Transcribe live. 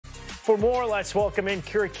For more, let's welcome in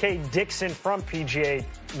Kira K. Dixon from PGA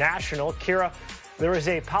National. Kira, there was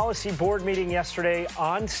a policy board meeting yesterday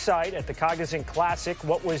on site at the Cognizant Classic.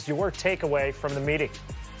 What was your takeaway from the meeting?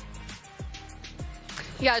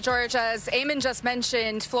 Yeah, George, as Eamon just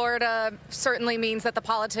mentioned, Florida certainly means that the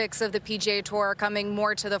politics of the PGA Tour are coming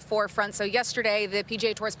more to the forefront. So yesterday, the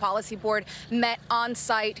PGA Tour's policy board met on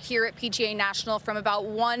site here at PGA National from about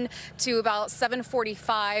 1 to about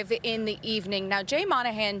 7:45 in the evening. Now, Jay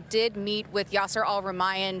Monahan did meet with Yasser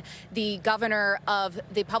Al-Rumayyan, the governor of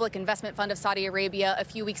the Public Investment Fund of Saudi Arabia, a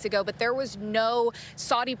few weeks ago, but there was no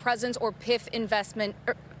Saudi presence or PIF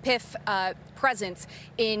presence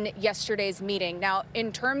in yesterday's meeting. Now,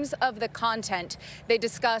 in terms of the content, they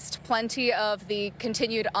discussed plenty of the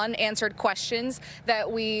continued unanswered questions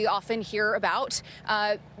that we often hear about.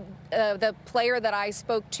 The player that I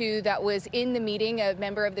spoke to that was in the meeting, a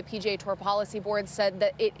member of the PGA Tour Policy Board, said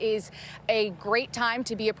that it is a great time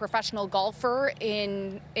to be a professional golfer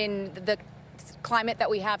in the climate that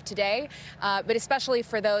we have today, but especially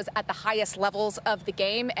for those at the highest levels of the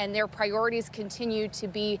game, and their priorities continue to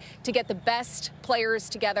be to get the best players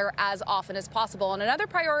together as often as possible. And another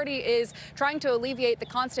priority is trying to alleviate the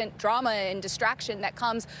constant drama and distraction that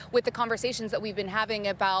comes with the conversations that we've been having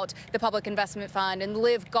about the Public Investment Fund and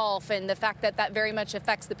LIV Golf, and the fact that that very much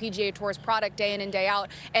affects the PGA Tour's product day in and day out,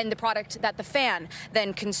 and the product that the fan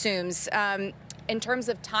then consumes. In terms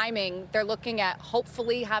of timing, they're looking at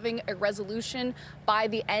hopefully having a resolution by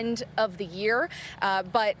the end of the year.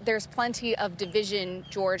 But there's plenty of division,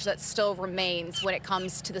 George, that still remains when it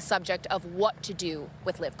comes to the subject of what to do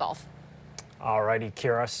with LIV Golf. All righty,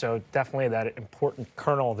 Kira. So definitely that important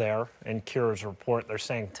kernel there in Kira's report. They're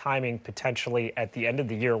saying timing potentially at the end of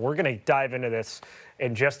the year. We're going to dive into this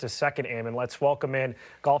in just a second, Eamon. Let's welcome in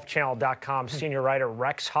golfchannel.com senior writer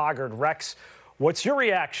Rex Hoggard. Rex, what's your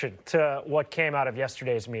reaction to what came out of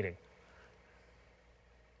yesterday's meeting?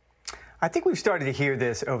 I think we've started to hear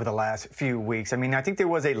this over the last few weeks. I mean, I think there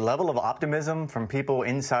was a level of optimism from people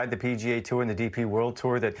inside the PGA Tour and the DP World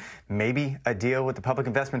Tour that maybe a deal with the Public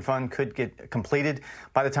Investment Fund could get completed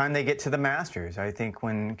by the time they get to the Masters. I think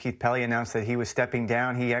when Keith Pelley announced that he was stepping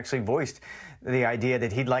down, he actually voiced the idea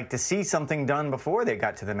that he'd like to see something done before they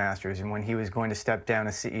got to the Masters, and when he was going to step down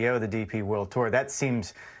as CEO of the DP World Tour. That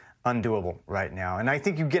seems undoable right now. And I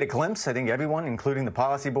think you get a glimpse. I think everyone, including the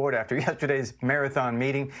policy board, after yesterday's marathon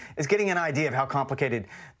meeting, is getting an idea of how complicated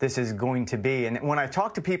this is going to be. And when I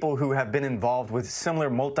talk to people who have been involved with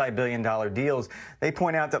similar multi-billion-dollar deals, they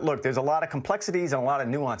point out that, look, there's a lot of complexities and a lot of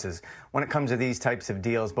nuances when it comes to these types of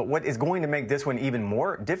deals. But what is going to make this one even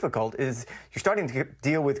more difficult is you're starting to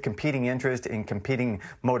deal with competing interest and competing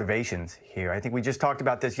motivations here. I think we just talked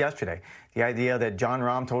about this yesterday. The idea that Jon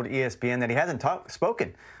Rahm told ESPN that he hasn't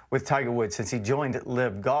spoken with Tiger Woods since he joined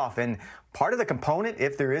LIV Golf. And part of the component,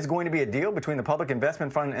 if there is going to be a deal between the Public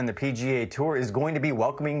Investment Fund and the PGA Tour, is going to be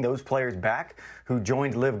welcoming those players back who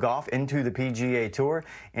joined LIV Golf into the PGA Tour.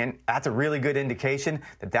 And that's a really good indication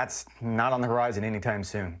that that's not on the horizon anytime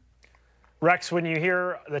soon. Rex, when you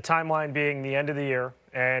hear the timeline being the end of the year,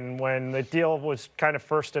 and when the deal was kind of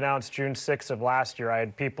first announced June 6th of last year, I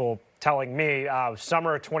had people telling me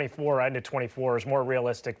summer of 24, end of 24 is more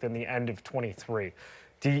realistic than the end of 23.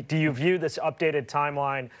 Do you view this updated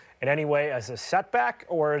timeline in any way as a setback,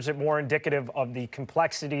 or is it more indicative of the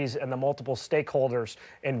complexities and the multiple stakeholders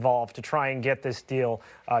involved to try and get this deal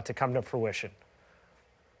to come to fruition?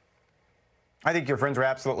 I think your friends are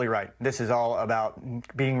absolutely right. This is all about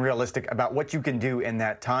being realistic about what you can do in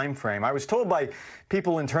that time frame. I was told by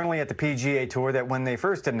people internally at the PGA Tour that when they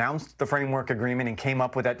first announced the framework agreement and came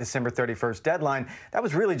up with that December 31st deadline, that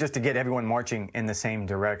was really just to get everyone marching in the same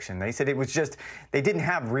direction. They said it was just they didn't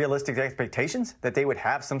have realistic expectations that they would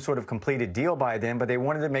have some sort of completed deal by then, but they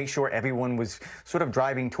wanted to make sure everyone was sort of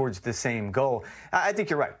driving towards the same goal. I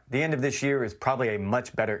think you're right. The end of this year is probably a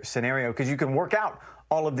much better scenario because you can work out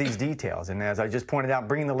all of these details. And as I just pointed out,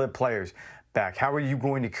 bringing the LIV players back. How are you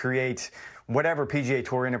going to create whatever PGA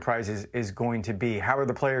Tour enterprise is going to be? How are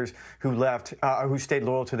the players who left, who stayed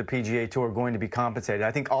loyal to the PGA Tour going to be compensated?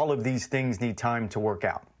 I think all of these things need time to work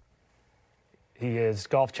out. He is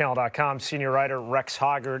golfchannel.com senior writer Rex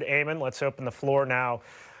Hoggard. Eamon, let's open the floor now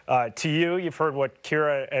to you. You've heard what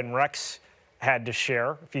Kira and Rex had to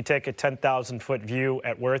share. If you take a 10,000-foot view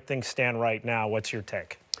at where things stand right now, what's your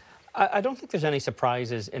take? I don't think there's any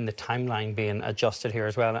surprises in the timeline being adjusted here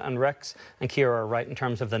as well. And Rex and Kira are right in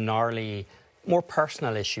terms of the gnarly, more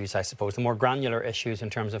personal issues, I suppose, the more granular issues in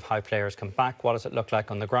terms of how players come back, what does it look like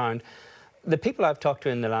on the ground. The people I've talked to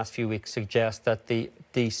in the last few weeks suggest that the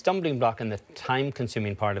stumbling block and the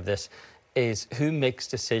time-consuming part of this is who makes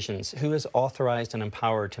decisions, who is authorised and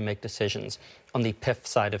empowered to make decisions on the PIF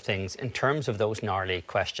side of things in terms of those gnarly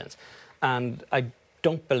questions. And I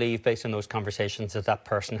don't believe, based on those conversations, that that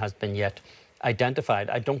person has been yet identified.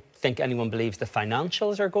 I don't think anyone believes the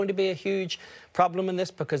financials are going to be a huge problem in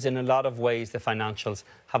this, because in a lot of ways the financials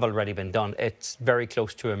have already been done. It's very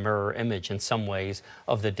close to a mirror image in some ways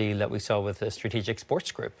of the deal that we saw with the Strategic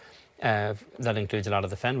Sports Group. That includes a lot of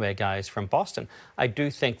the Fenway guys from Boston. I do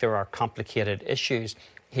think there are complicated issues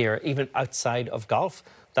here, even outside of golf,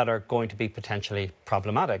 that are going to be potentially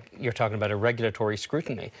problematic. You're talking about a regulatory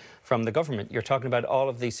scrutiny from the government. You're talking about all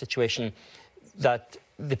of these situations that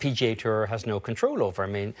the PGA Tour has no control over. I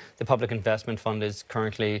mean, the Public Investment Fund is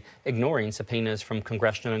currently ignoring subpoenas from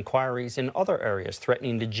congressional inquiries in other areas,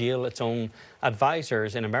 threatening to jail its own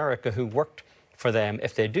advisors in America who worked for them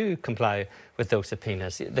if they do comply with those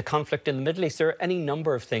subpoenas. The conflict in the Middle East, there are any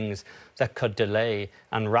number of things that could delay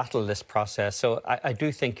and rattle this process. So I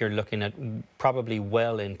do think you're looking at probably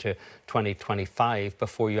well into 2025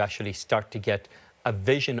 before you actually start to get a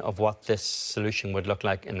vision of what this solution would look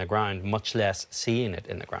like in the ground, much less seeing it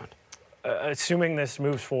in the ground. Assuming this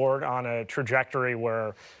moves forward on a trajectory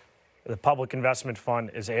where the Public Investment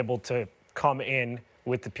Fund is able to come in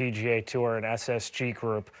with the PGA Tour and SSG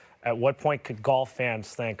Group, at what point could golf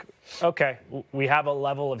fans think, okay, we have a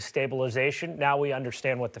level of stabilization, now we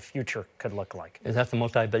understand what the future could look like? Is that the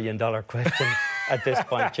multi-billion-dollar question at this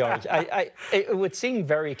point, George? It would seem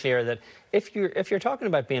very clear that if you're talking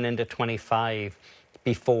about being into 25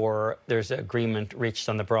 before there's agreement reached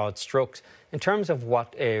on the broad strokes, in terms of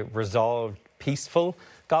what a resolved, peaceful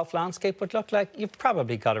golf landscape would look like, you've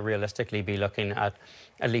probably got to realistically be looking at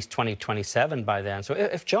least 2027 by then. So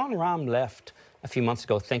if Jon Rahm left a few months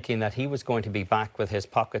ago thinking that he was going to be back with his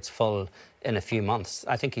pockets full in a few months,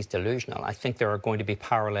 I think he's delusional. I think there are going to be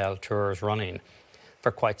parallel tours running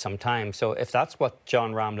for quite some time. So if that's what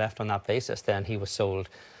Jon Rahm left on that basis, then he was sold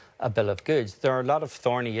a bill of goods. There are a lot of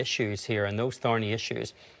thorny issues here, and those thorny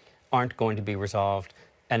issues aren't going to be resolved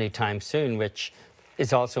anytime soon, which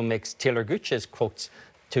also makes Talor Gooch's quotes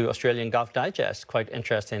to Australian Golf Digest quite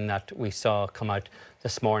interesting that we saw come out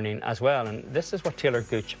this morning as well. And this is what Talor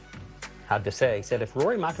Gooch had to say. He said, if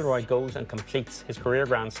Rory McIlroy goes and completes his career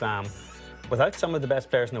Grand Slam without some of the best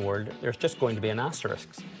players in the world, there's just going to be an asterisk.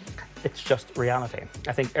 It's just reality.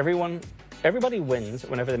 I think everybody wins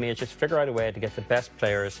whenever they just figure out a way to get the best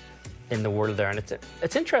players in the world there. And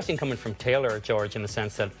it's interesting coming from Talor, George, in the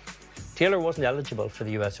sense that Talor wasn't eligible for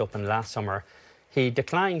the US Open last summer. He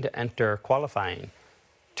declined to enter qualifying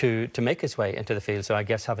to make his way into the field. So I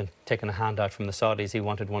guess having taken a handout from the Saudis, he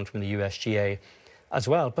wanted one from the USGA as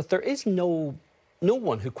well. But there is no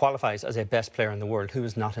one who qualifies as a best player in the world who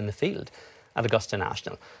is not in the field at Augusta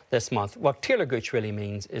National this month. What Talor Gooch really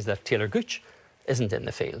means is that Talor Gooch isn't in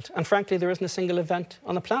the field. And frankly, there isn't a single event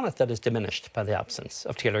on the planet that is diminished by the absence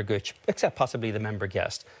of Talor Gooch, except possibly the member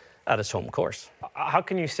guest at his home course. How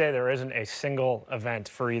can you say there isn't a single event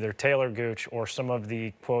for either Talor Gooch or some of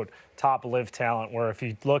the, quote, top LIV talent, where if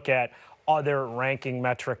you look at other ranking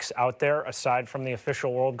metrics out there, aside from the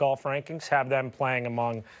official world golf rankings, have them playing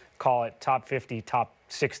among, call it, top 50, top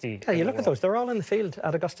 60. Yeah, you look at those, they're all in the field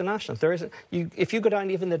at Augusta National. There isn't, if you go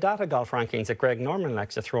down even the data golf rankings that Greg Norman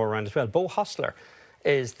likes to throw around as well, Bo Hostler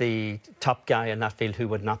is the top guy in that field who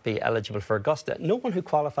would not be eligible for Augusta. No one who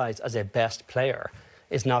qualifies as a best player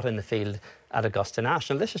is not in the field at Augusta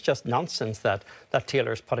National. This is just nonsense that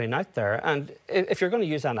Taylor's putting out there. And if you're going to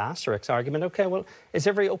use that asterisk argument, OK, well, is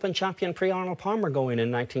every Open champion pre-Arnold Palmer going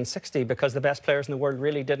in 1960 because the best players in the world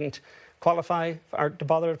really didn't qualify or to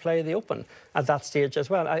bother to play the Open at that stage as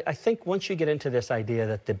well? I think once you get into this idea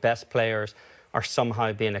that the best players are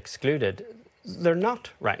somehow being excluded, they're not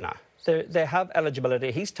right now. They have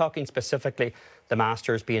eligibility. He's talking specifically the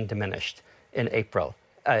Masters being diminished in April.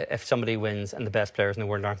 If somebody wins and the best players in the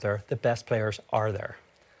world aren't there, the best players are there.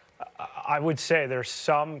 I would say there's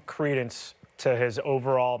some credence to his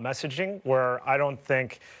overall messaging, where I don't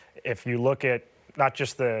think, if you look at not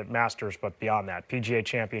just the Masters, but beyond that, PGA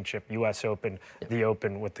Championship, US Open, the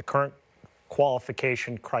Open, with the current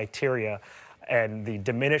qualification criteria and the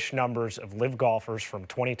diminished numbers of LIV golfers from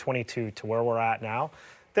 2022 to where we're at now,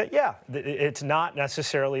 that, yeah, it's not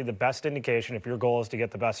necessarily the best indication. If your goal is to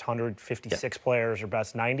get the best 156 players or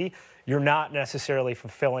best 90, you're not necessarily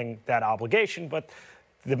fulfilling that obligation. But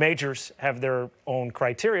the majors have their own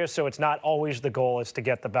criteria, so it's not always the goal is to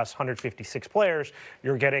get the best 156 players.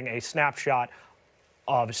 You're getting a snapshot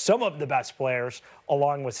of some of the best players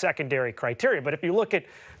along with secondary criteria. But if you look at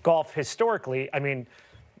golf historically, I mean,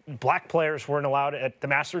 black players weren't allowed at the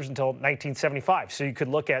Masters until 1975. So you could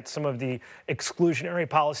look at some of the exclusionary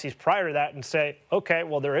policies prior to that and say, okay,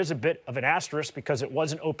 well, there is a bit of an asterisk because it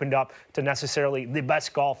wasn't opened up to necessarily the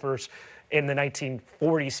best golfers in the 1940s,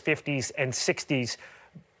 50s, and 60s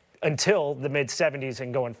until the mid-70s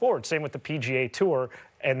and going forward. Same with the PGA Tour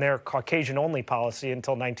and their Caucasian-only policy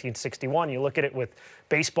until 1961. You look at it with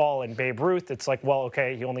baseball and Babe Ruth, it's like, well,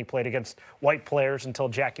 okay, he only played against white players until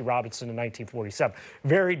Jackie Robinson in 1947.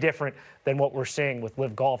 Very different than what we're seeing with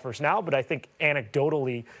LIV golfers now, but I think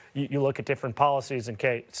anecdotally, you look at different policies and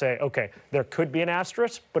say, okay, there could be an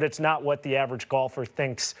asterisk, but it's not what the average golfer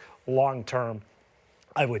thinks long-term,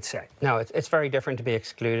 I would say. No, it's very different to be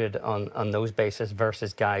excluded on those bases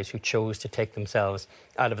versus guys who chose to take themselves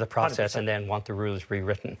out of the process 100%. and then want the rules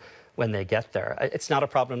rewritten when they get there. It's not a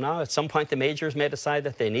problem now. At some point, the majors may decide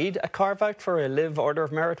that they need a carve-out for a LIV Order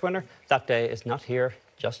of Merit winner. That day is not here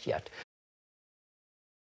just yet.